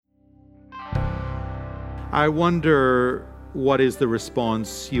I wonder what is the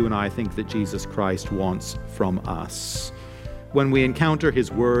response you and I think that Jesus Christ wants from us. When we encounter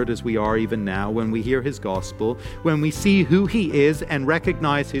His Word as we are even now, when we hear His gospel, when we see who He is and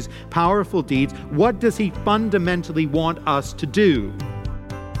recognize His powerful deeds, what does He fundamentally want us to do?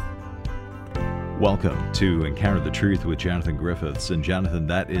 Welcome to Encounter the Truth with Jonathan Griffiths. And Jonathan,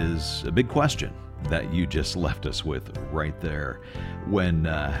 that is a big question that you just left us with right there. When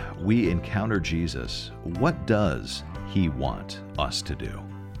we encounter Jesus, what does He want us to do?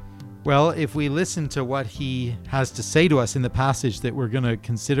 Well, if we listen to what He has to say to us in the passage that we're going to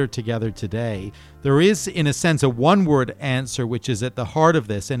consider together today, there is, in a sense, a one-word answer which is at the heart of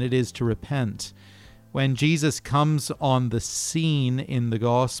this, and it is to repent. When Jesus comes on the scene in the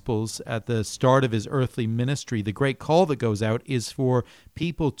Gospels at the start of His earthly ministry, the great call that goes out is for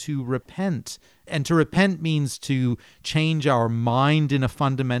people to repent. And to repent means to change our mind in a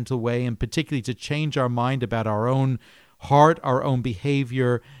fundamental way, and particularly to change our mind about our own heart, our own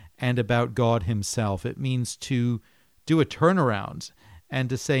behavior, and about God Himself. It means to do a turnaround and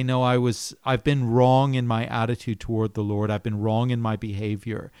to say, no, I've been wrong in my attitude toward the Lord. I've been wrong in my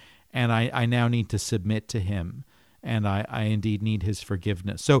behavior, and I now need to submit to Him, and I indeed need His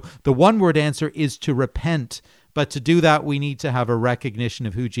forgiveness. So the one-word answer is to repent, but to do that, we need to have a recognition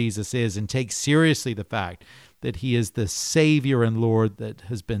of who Jesus is and take seriously the fact that He is the Savior and Lord that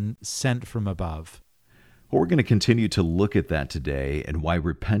has been sent from above. Well, we're going to continue to look at that today and why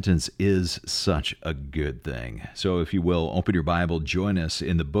repentance is such a good thing. So if you will, open your Bible, join us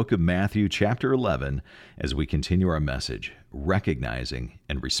in the book of Matthew, chapter 11, as we continue our message, recognizing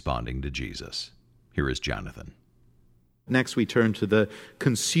and responding to Jesus. Here is Jonathan. Next, we turn to the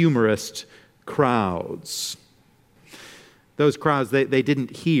consumerist crowds. Those crowds, they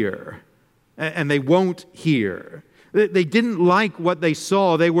didn't hear, and they won't hear. They didn't like what they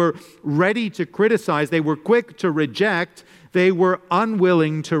saw. They were ready to criticize. They were quick to reject. They were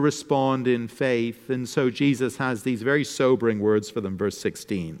unwilling to respond in faith. And so Jesus has these very sobering words for them, verse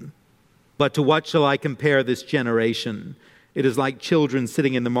 16. But to what shall I compare this generation? It is like children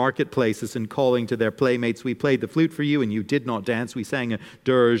sitting in the marketplaces and calling to their playmates, we played the flute for you and you did not dance. We sang a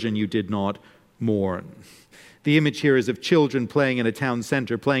dirge and you did not mourn. The image here is of children playing in a town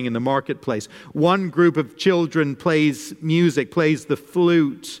center, playing in the marketplace. One group of children plays music, plays the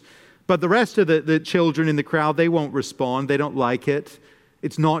flute, but the rest of the children in the crowd, they won't respond. They don't like it.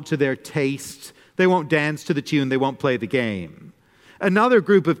 It's not to their taste. They won't dance to the tune. They won't play the game. Another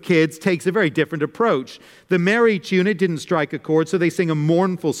group of kids takes a very different approach. The merry tune, it didn't strike a chord, so they sing a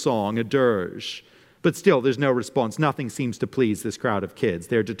mournful song, a dirge. But still, there's no response. Nothing seems to please this crowd of kids.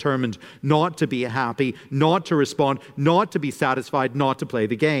 They're determined not to be happy, not to respond, not to be satisfied, not to play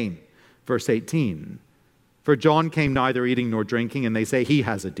the game. Verse 18. For John came neither eating nor drinking, and they say he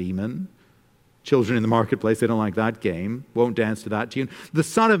has a demon. Children in the marketplace, they don't like that game, won't dance to that tune. The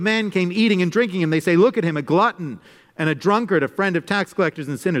Son of Man came eating and drinking, and they say, look at him, a glutton and a drunkard, a friend of tax collectors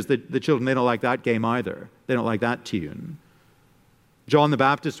and sinners. The children, they don't like that game either. They don't like that tune. John the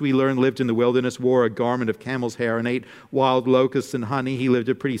Baptist, we learn, lived in the wilderness, wore a garment of camel's hair, and ate wild locusts and honey. He lived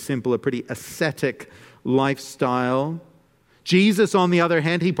a pretty simple, a pretty ascetic lifestyle. Jesus, on the other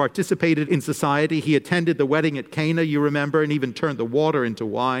hand, he participated in society. He attended the wedding at Cana, you remember, and even turned the water into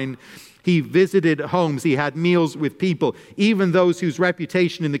wine. He visited homes. He had meals with people, even those whose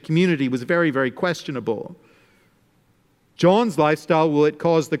reputation in the community was very, very questionable. John's lifestyle, will it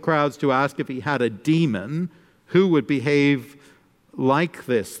cause the crowds to ask if he had a demon? Who would behave like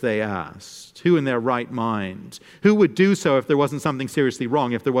this, they asked. Who in their right mind? Who would do so if there wasn't something seriously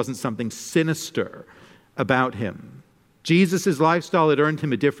wrong, if there wasn't something sinister about him? Jesus' lifestyle had earned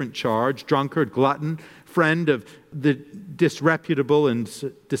him a different charge: drunkard, glutton, friend of the disreputable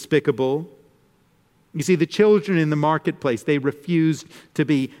and despicable. You see, the children in the marketplace, they refused to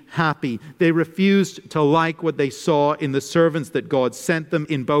be happy. They refused to like what they saw in the servants that God sent them,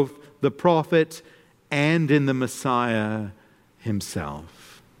 in both the prophet and in the Messiah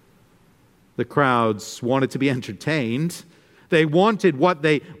Himself. The crowds wanted to be entertained. They wanted what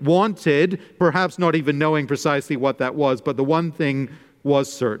they wanted, perhaps not even knowing precisely what that was, but the one thing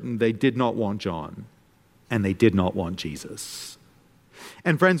was certain: they did not want John, and they did not want Jesus.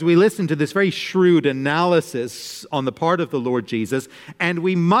 And friends, we listen to this very shrewd analysis on the part of the Lord Jesus, and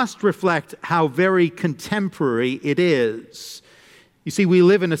we must reflect how very contemporary it is. You see, we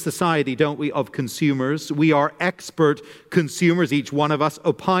live in a society, don't we, of consumers. We are expert consumers, each one of us,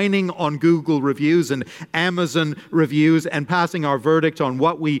 opining on Google reviews and Amazon reviews and passing our verdict on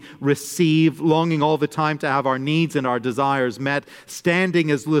what we receive, longing all the time to have our needs and our desires met,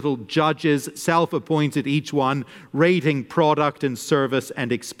 standing as little judges, self-appointed each one, rating product and service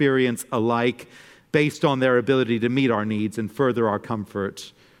and experience alike. based on their ability to meet our needs and further our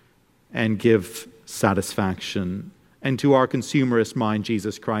comfort and give satisfaction. And to our consumerist mind,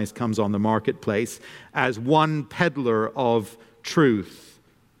 Jesus Christ comes on the marketplace as one peddler of truth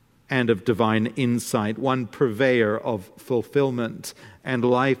and of divine insight, one purveyor of fulfillment and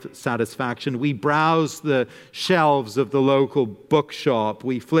life satisfaction. We browse the shelves of the local bookshop.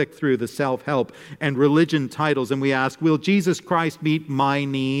 We flick through the self-help and religion titles, and we ask, will Jesus Christ meet my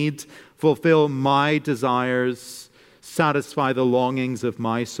needs, fulfill my desires, satisfy the longings of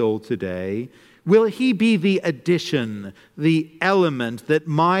my soul today? Will he be the addition, the element that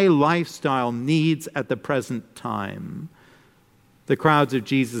my lifestyle needs at the present time? The crowds of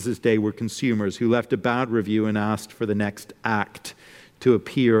Jesus' day were consumers who left a bad review and asked for the next act to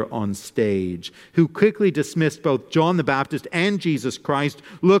appear on stage, who quickly dismissed both John the Baptist and Jesus Christ,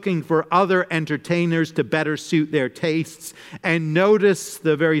 looking for other entertainers to better suit their tastes. And notice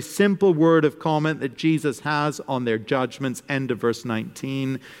the very simple word of comment that Jesus has on their judgments, end of verse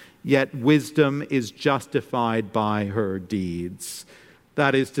 19. Yet wisdom is justified by her deeds.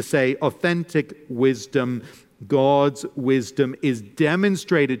 That is to say, authentic wisdom, God's wisdom, is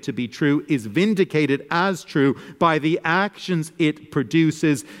demonstrated to be true, is vindicated as true by the actions it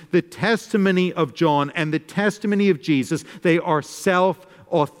produces. The testimony of John and the testimony of Jesus, they are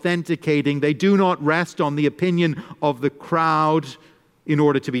self-authenticating. They do not rest on the opinion of the crowd in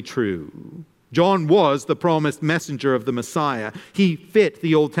order to be true. John was the promised messenger of the Messiah. He fit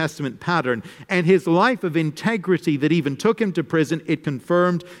the Old Testament pattern, and his life of integrity that even took him to prison, it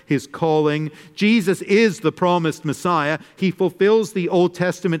confirmed his calling. Jesus is the promised Messiah. He fulfills the Old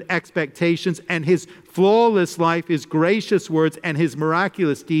Testament expectations, and his flawless life, his gracious words, and his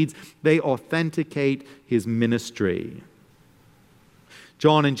miraculous deeds, they authenticate his ministry.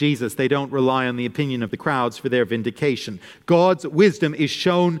 John and Jesus, they don't rely on the opinion of the crowds for their vindication. God's wisdom is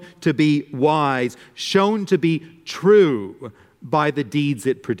shown to be wise, shown to be true by the deeds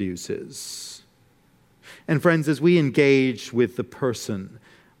it produces. And friends, as we engage with the person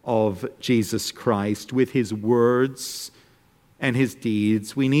of Jesus Christ, with his words and his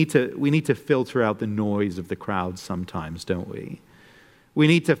deeds, we need to filter out the noise of the crowd sometimes, don't we? We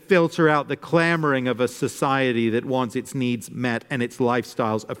need to filter out the clamoring of a society that wants its needs met and its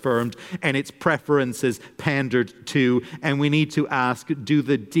lifestyles affirmed and its preferences pandered to. And we need to ask, do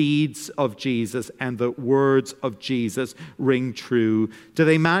the deeds of Jesus and the words of Jesus ring true? Do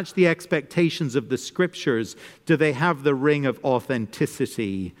they match the expectations of the Scriptures? Do they have the ring of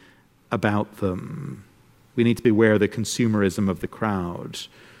authenticity about them? We need to beware the consumerism of the crowd.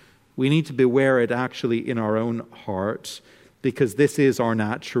 We need to beware it actually in our own heart, because this is our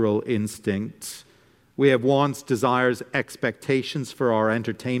natural instinct. We have wants, desires, expectations for our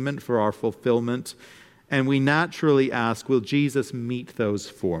entertainment, for our fulfillment, and we naturally ask, will Jesus meet those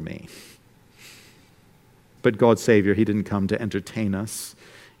for me? But God, Savior, he didn't come to entertain us.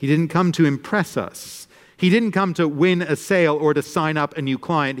 He didn't come to impress us. He didn't come to win a sale or to sign up a new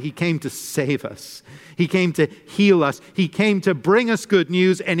client. He came to save us. He came to heal us. He came to bring us good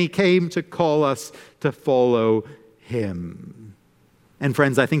news, and he came to call us to follow him. And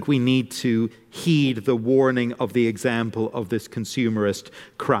friends, I think we need to heed the warning of the example of this consumerist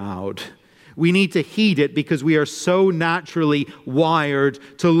crowd. We need to heed it because we are so naturally wired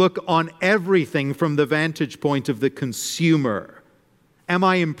to look on everything from the vantage point of the consumer. Am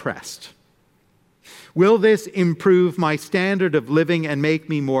I impressed? Will this improve my standard of living and make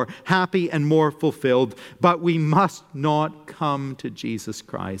me more happy and more fulfilled? But we must not come to Jesus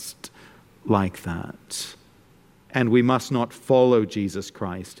Christ like that. And we must not follow Jesus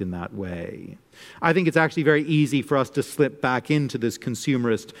Christ in that way. I think it's actually very easy for us to slip back into this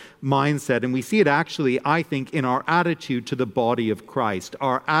consumerist mindset. And we see it actually, I think, in our attitude to the body of Christ,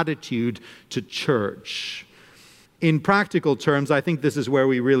 our attitude to church. In practical terms, I think this is where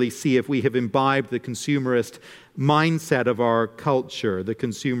we really see if we have imbibed the consumerist mindset of our culture, the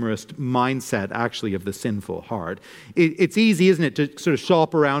consumerist mindset actually of the sinful heart. It's easy, isn't it, to sort of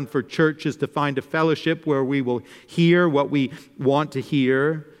shop around for churches to find a fellowship where we will hear what we want to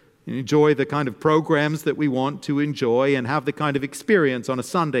hear, enjoy the kind of programs that we want to enjoy, and have the kind of experience on a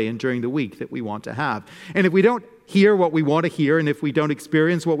Sunday and during the week that we want to have. And if we don't hear what we want to hear, and if we don't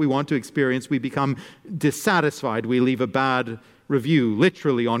experience what we want to experience, we become dissatisfied. We leave a bad review,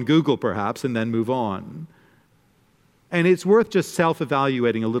 literally on Google perhaps, and then move on. And it's worth just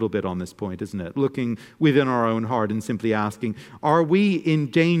self-evaluating a little bit on this point, isn't it? Looking within our own heart and simply asking, are we in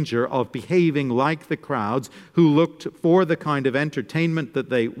danger of behaving like the crowds who looked for the kind of entertainment that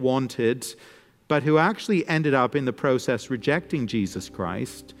they wanted, but who actually ended up in the process rejecting Jesus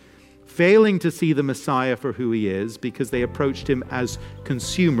Christ, failing to see the Messiah for who he is because they approached him as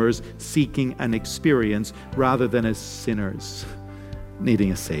consumers seeking an experience rather than as sinners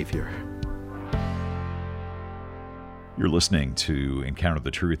needing a Savior. You're listening to Encounter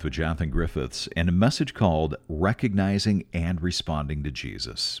the Truth with Jonathan Griffiths and a message called Recognizing and Responding to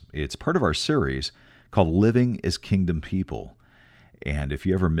Jesus. It's part of our series called Living as Kingdom People. And if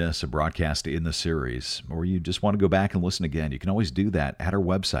you ever miss a broadcast in the series, or you just want to go back and listen again, you can always do that at our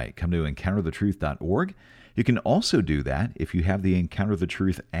website. Come to encounterthetruth.org. You can also do that if you have the Encounter the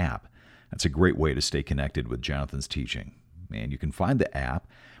Truth app. That's a great way to stay connected with Jonathan's teaching. And you can find the app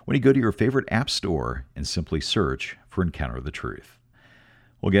when you go to your favorite app store and simply search for Encounter the Truth.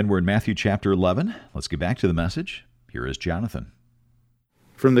 Well, again, we're in Matthew chapter 11. Let's get back to the message. Here is Jonathan.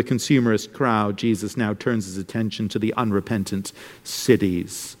 From the consumerist crowd, Jesus now turns his attention to the unrepentant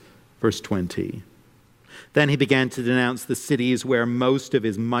cities. Verse 20. Then he began to denounce the cities where most of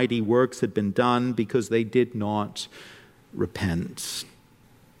his mighty works had been done because they did not repent.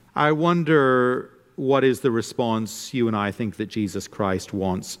 I wonder what is the response you and I think that Jesus Christ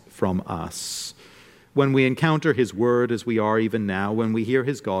wants from us. When we encounter his word as we are even now, when we hear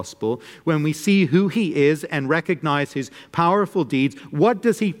his gospel, when we see who he is and recognize his powerful deeds, what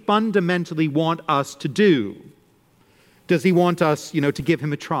does he fundamentally want us to do? Does he want us, to give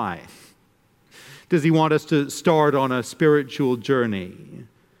him a try? Does he want us to start on a spiritual journey?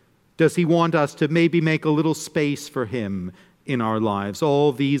 Does he want us to maybe make a little space for him in our lives?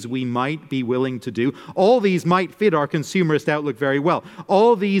 All these we might be willing to do. All these might fit our consumerist outlook very well.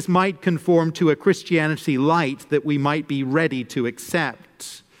 All these might conform to a Christianity light that we might be ready to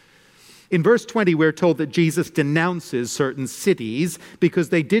accept. In verse 20, we're told that Jesus denounces certain cities because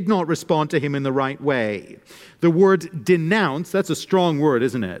they did not respond to him in the right way. The word denounce, that's a strong word,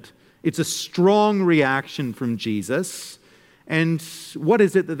 isn't it? It's a strong reaction from Jesus. And what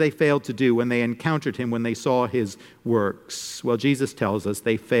is it that they failed to do when they encountered him, when they saw his works? Well, Jesus tells us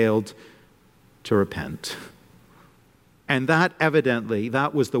they failed to repent. And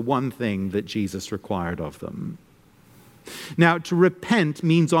that was the one thing that Jesus required of them. Now, to repent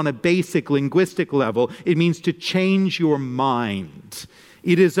means on a basic linguistic level, it means to change your mind.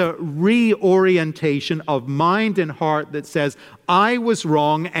 It is a reorientation of mind and heart that says, I was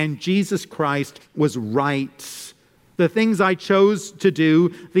wrong and Jesus Christ was right. The things I chose to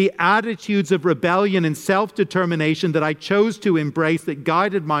do, the attitudes of rebellion and self-determination that I chose to embrace that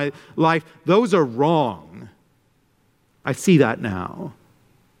guided my life, those are wrong. I see that now.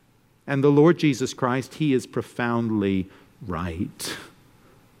 And the Lord Jesus Christ, he is profoundly right.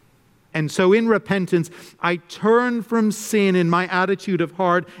 And so in repentance, I turn from sin in my attitude of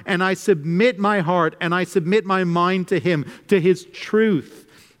heart, and I submit my heart and I submit my mind to him, to his truth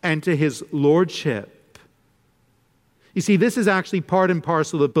and to his lordship. You see, this is actually part and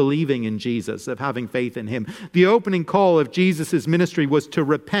parcel of believing in Jesus, of having faith in him. The opening call of Jesus' ministry was to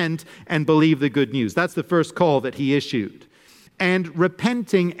repent and believe the good news. That's the first call that he issued. And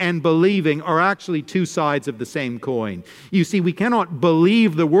repenting and believing are actually two sides of the same coin. You see, we cannot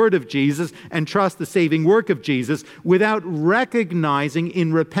believe the word of Jesus and trust the saving work of Jesus without recognizing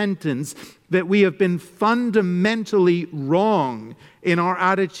in repentance that we have been fundamentally wrong in our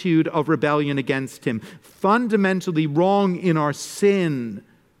attitude of rebellion against him, fundamentally wrong in our sin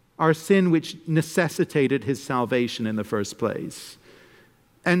which necessitated his salvation in the first place.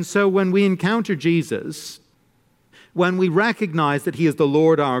 And so when we encounter Jesus, when we recognize that he is the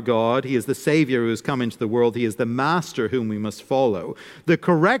Lord our God, he is the Savior who has come into the world, he is the Master whom we must follow, the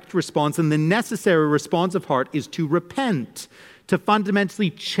correct response and the necessary response of heart is to repent, to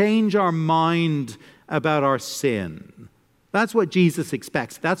fundamentally change our mind about our sin. That's what Jesus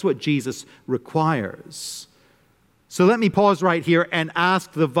expects. That's what Jesus requires. So let me pause right here and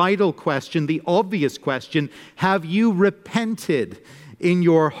ask the vital question, the obvious question, have you repented in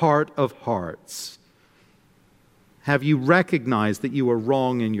your heart of hearts? Have you recognized that you are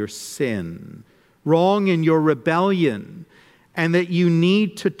wrong in your sin, wrong in your rebellion, and that you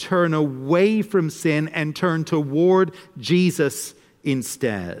need to turn away from sin and turn toward Jesus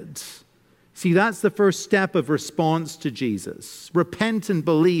instead? See, that's the first step of response to Jesus. Repent and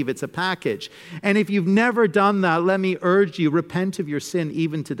believe. It's a package. And if you've never done that, let me urge you, repent of your sin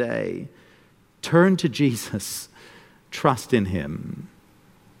even today. Turn to Jesus. Trust in him.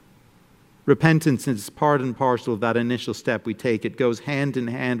 Repentance is part and parcel of that initial step we take. It goes hand in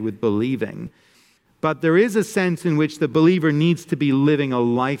hand with believing. But there is a sense in which the believer needs to be living a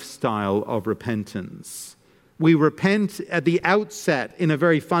lifestyle of repentance. We repent at the outset in a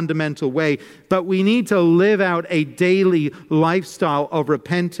very fundamental way, but we need to live out a daily lifestyle of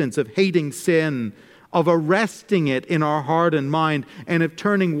repentance, of hating sin, of arresting it in our heart and mind, and of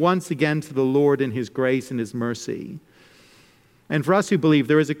turning once again to the Lord in His grace and His mercy. And for us who believe,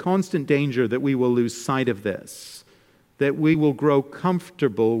 there is a constant danger that we will lose sight of this, that we will grow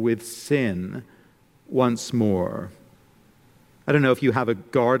comfortable with sin once more. I don't know if you have a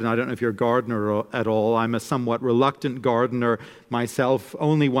garden. I don't know if you're a gardener at all. I'm a somewhat reluctant gardener myself,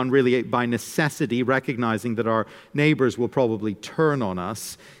 only one really by necessity, recognizing that our neighbors will probably turn on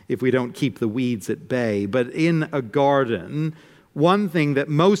us if we don't keep the weeds at bay. But in a garden, one thing that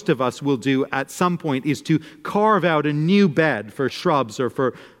most of us will do at some point is to carve out a new bed for shrubs or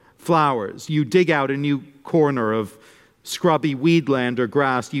for flowers. You dig out a new corner of scrubby weedland or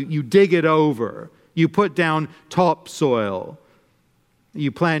grass. You dig it over. You put down topsoil. You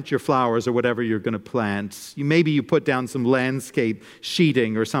plant your flowers or whatever you're going to plant. Maybe you put down some landscape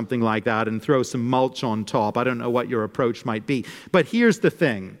sheeting or something like that and throw some mulch on top. I don't know what your approach might be. But here's the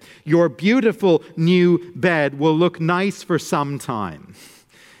thing. Your beautiful new bed will look nice for some time.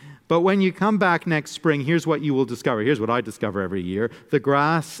 But when you come back next spring, here's what you will discover. Here's what I discover every year. The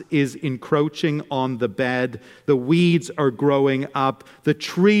grass is encroaching on the bed. The weeds are growing up. The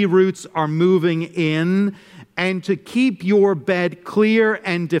tree roots are moving in. And to keep your bed clear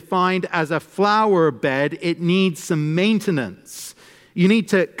and defined as a flower bed, it needs some maintenance. You need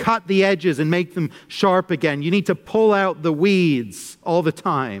to cut the edges and make them sharp again. You need to pull out the weeds all the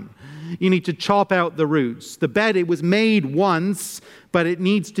time. You need to chop out the roots. The bed, it was made once, but it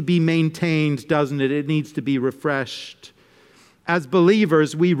needs to be maintained, doesn't it? It needs to be refreshed. As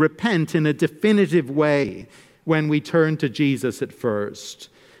believers, we repent in a definitive way when we turn to Jesus at first.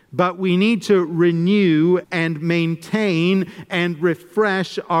 But we need to renew and maintain and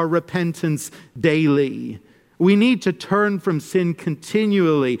refresh our repentance daily. We need to turn from sin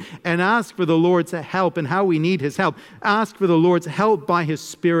continually and ask for the Lord's help, and how we need His help. Ask for the Lord's help by His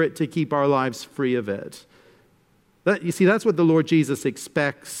Spirit to keep our lives free of it. You see, that's what the Lord Jesus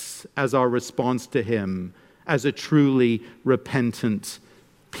expects as our response to Him as a truly repentant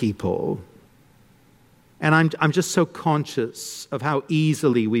people. And I'm just so conscious of how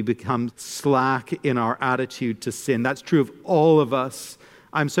easily we become slack in our attitude to sin. That's true of all of us.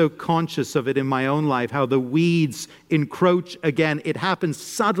 I'm so conscious of it in my own life, how the weeds encroach again. It happens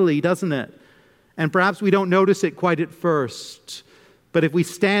subtly, doesn't it? And perhaps we don't notice it quite at first. But if we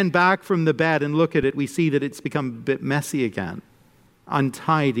stand back from the bed and look at it, we see that it's become a bit messy again,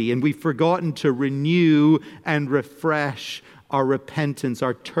 untidy. And we've forgotten to renew and refresh our repentance,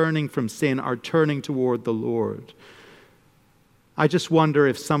 our turning from sin, our turning toward the Lord. I just wonder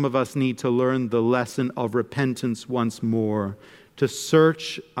if some of us need to learn the lesson of repentance once more, to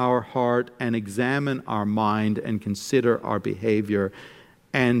search our heart and examine our mind and consider our behavior,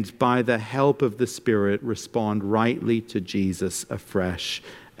 and by the help of the Spirit, respond rightly to Jesus afresh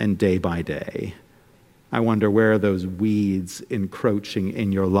and day by day. I wonder, where are those weeds encroaching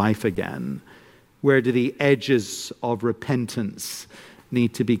in your life again? Where do the edges of repentance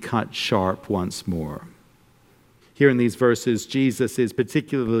need to be cut sharp once more? Here in these verses, Jesus is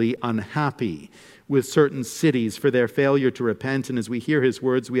particularly unhappy with certain cities for their failure to repent. And as we hear His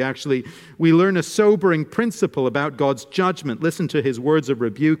words, we learn a sobering principle about God's judgment. Listen to His words of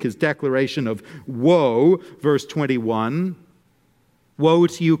rebuke, His declaration of woe, verse 21. Woe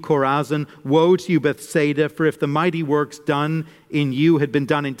to you, Chorazin! Woe to you, Bethsaida! For if the mighty works done in you had been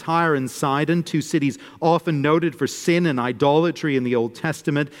done in Tyre and Sidon, two cities often noted for sin and idolatry in the Old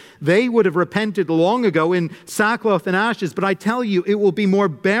Testament, they would have repented long ago in sackcloth and ashes. But I tell you, it will be more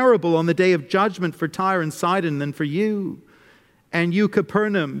bearable on the day of judgment for Tyre and Sidon than for you. And you,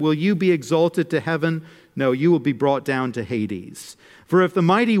 Capernaum, will you be exalted to heaven? No, you will be brought down to Hades. For if the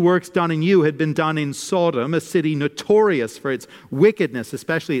mighty works done in you had been done in Sodom, a city notorious for its wickedness,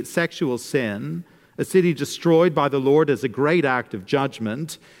 especially its sexual sin, a city destroyed by the Lord as a great act of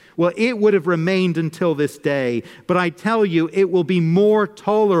judgment, well, it would have remained until this day. But I tell you, it will be more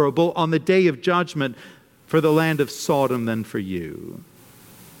tolerable on the day of judgment for the land of Sodom than for you.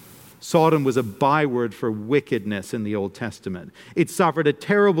 Sodom was a byword for wickedness in the Old Testament. It suffered a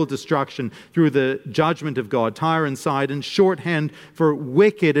terrible destruction through the judgment of God. Tyre and Sidon, shorthand for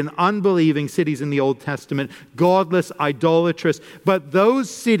wicked and unbelieving cities in the Old Testament, godless, idolatrous. But those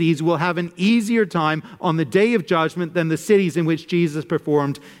cities will have an easier time on the day of judgment than the cities in which Jesus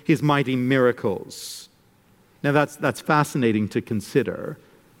performed His mighty miracles. Now that's fascinating to consider,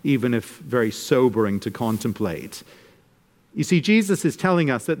 even if very sobering to contemplate. You see, Jesus is telling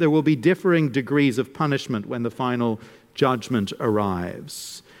us that there will be differing degrees of punishment when the final judgment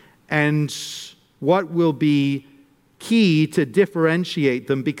arrives. And what will be key to differentiate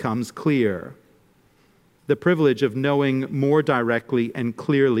them becomes clear. The privilege of knowing more directly and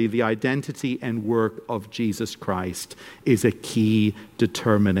clearly the identity and work of Jesus Christ is a key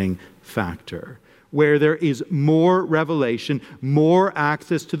determining factor. Where there is more revelation, more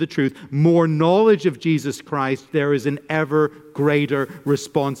access to the truth, more knowledge of Jesus Christ, there is an ever greater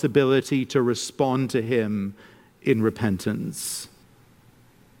responsibility to respond to him in repentance.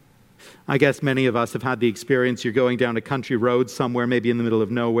 I guess many of us have had the experience, you're going down a country road somewhere, maybe in the middle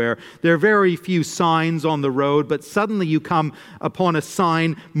of nowhere. There are very few signs on the road, but suddenly you come upon a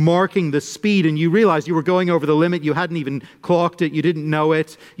sign marking the speed and you realize you were going over the limit. You hadn't even clocked it. You didn't know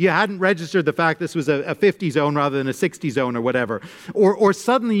it. You hadn't registered the fact this was a 50 zone rather than a 60 zone or whatever. Or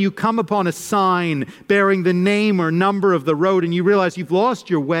suddenly you come upon a sign bearing the name or number of the road and you realize you've lost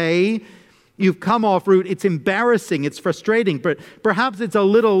your way. You've come off route. It's embarrassing. It's frustrating. But perhaps it's a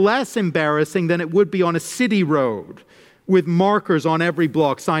little less embarrassing than it would be on a city road with markers on every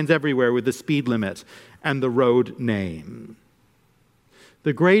block, signs everywhere with the speed limit and the road name.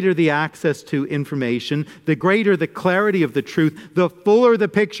 The greater the access to information, the greater the clarity of the truth, the fuller the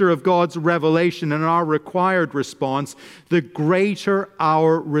picture of God's revelation and our required response, the greater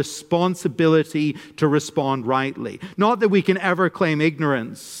our responsibility to respond rightly. Not that we can ever claim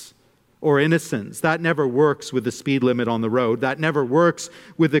ignorance or innocence. That never works with the speed limit on the road. That never works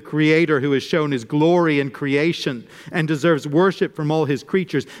with the Creator who has shown his glory in creation and deserves worship from all his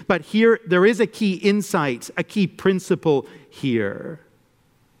creatures. But here, there is a key insight, a key principle here.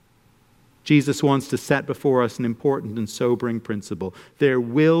 Jesus wants to set before us an important and sobering principle. There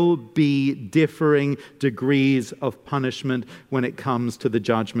will be differing degrees of punishment when it comes to the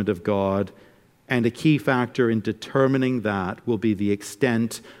judgment of God. And a key factor in determining that will be the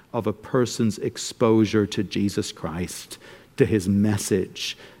extent of a person's exposure to Jesus Christ, to his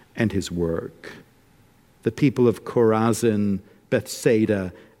message and his work. The people of Chorazin,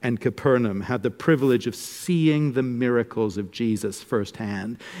 Bethsaida, and Capernaum had the privilege of seeing the miracles of Jesus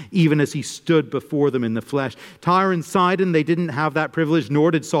firsthand, even as he stood before them in the flesh. Tyre and Sidon, they didn't have that privilege,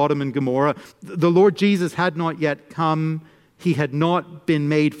 nor did Sodom and Gomorrah. The Lord Jesus had not yet come. He had not been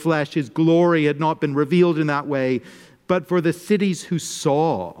made flesh. His glory had not been revealed in that way. But for the cities who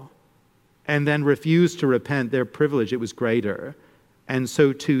saw and then refused to repent, their privilege, it was greater. And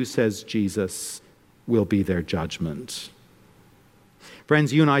so too, says Jesus, will be their judgment.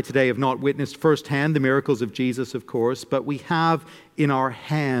 Friends, you and I today have not witnessed firsthand the miracles of Jesus, of course, but we have in our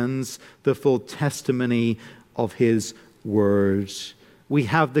hands the full testimony of his word. We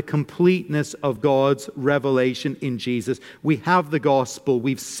have the completeness of God's revelation in Jesus. We have the gospel.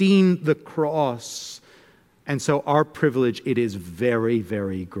 We've seen the cross. And so our privilege, it is very,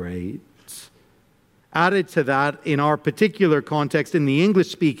 very great. Added to that, in our particular context, in the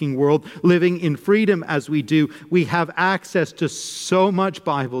English-speaking world, living in freedom as we do, we have access to so much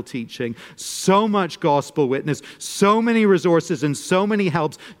Bible teaching, so much gospel witness, so many resources and so many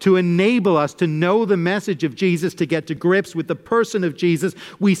helps to enable us to know the message of Jesus, to get to grips with the person of Jesus.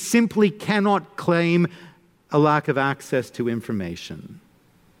 We simply cannot claim a lack of access to information.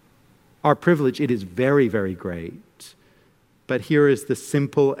 Our privilege, it is very, very great. But here is the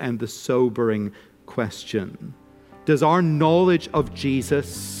simple and the sobering question. Does our knowledge of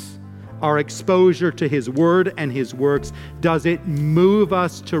Jesus, our exposure to his word and his works, does it move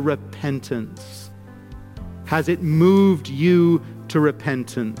us to repentance? Has it moved you to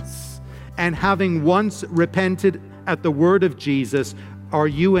repentance? And having once repented at the word of Jesus, are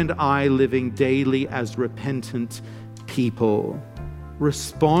you and I living daily as repentant people,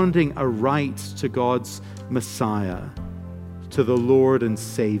 responding aright to God's Messiah, to the Lord and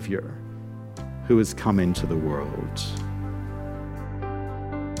Savior who has come into the world?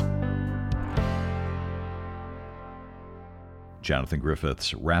 Jonathan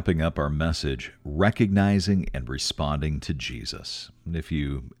Griffiths wrapping up our message, recognizing and responding to Jesus. And if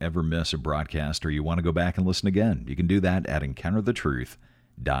you ever miss a broadcast or you want to go back and listen again, you can do that at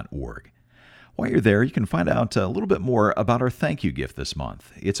encounterthetruth.org. While you're there, you can find out a little bit more about our thank you gift this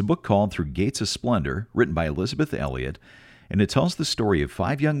month. It's a book called Through Gates of Splendor, written by Elizabeth Elliot, and it tells the story of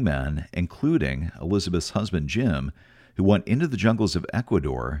 5 young men, including Elizabeth's husband Jim, who went into the jungles of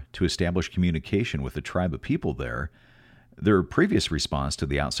Ecuador to establish communication with a tribe of people there. Their previous response to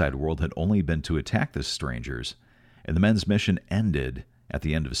the outside world had only been to attack the strangers, and the men's mission ended at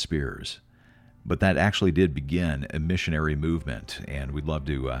the end of spears. But that actually did begin a missionary movement, and we'd love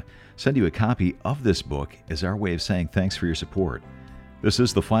to send you a copy of this book as our way of saying thanks for your support. This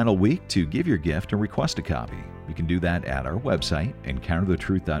is the final week to give your gift and request a copy. You can do that at our website,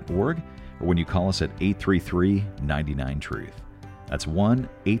 encounterthetruth.org, or when you call us at 833-99-TRUTH. That's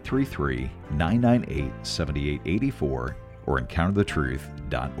 1-833-998-7884, or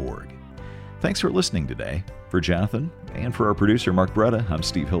encounterthetruth.org. Thanks for listening today. For Jonathan and for our producer, Mark Bretta, I'm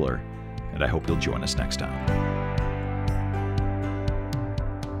Steve Hiller, and I hope you'll join us next time.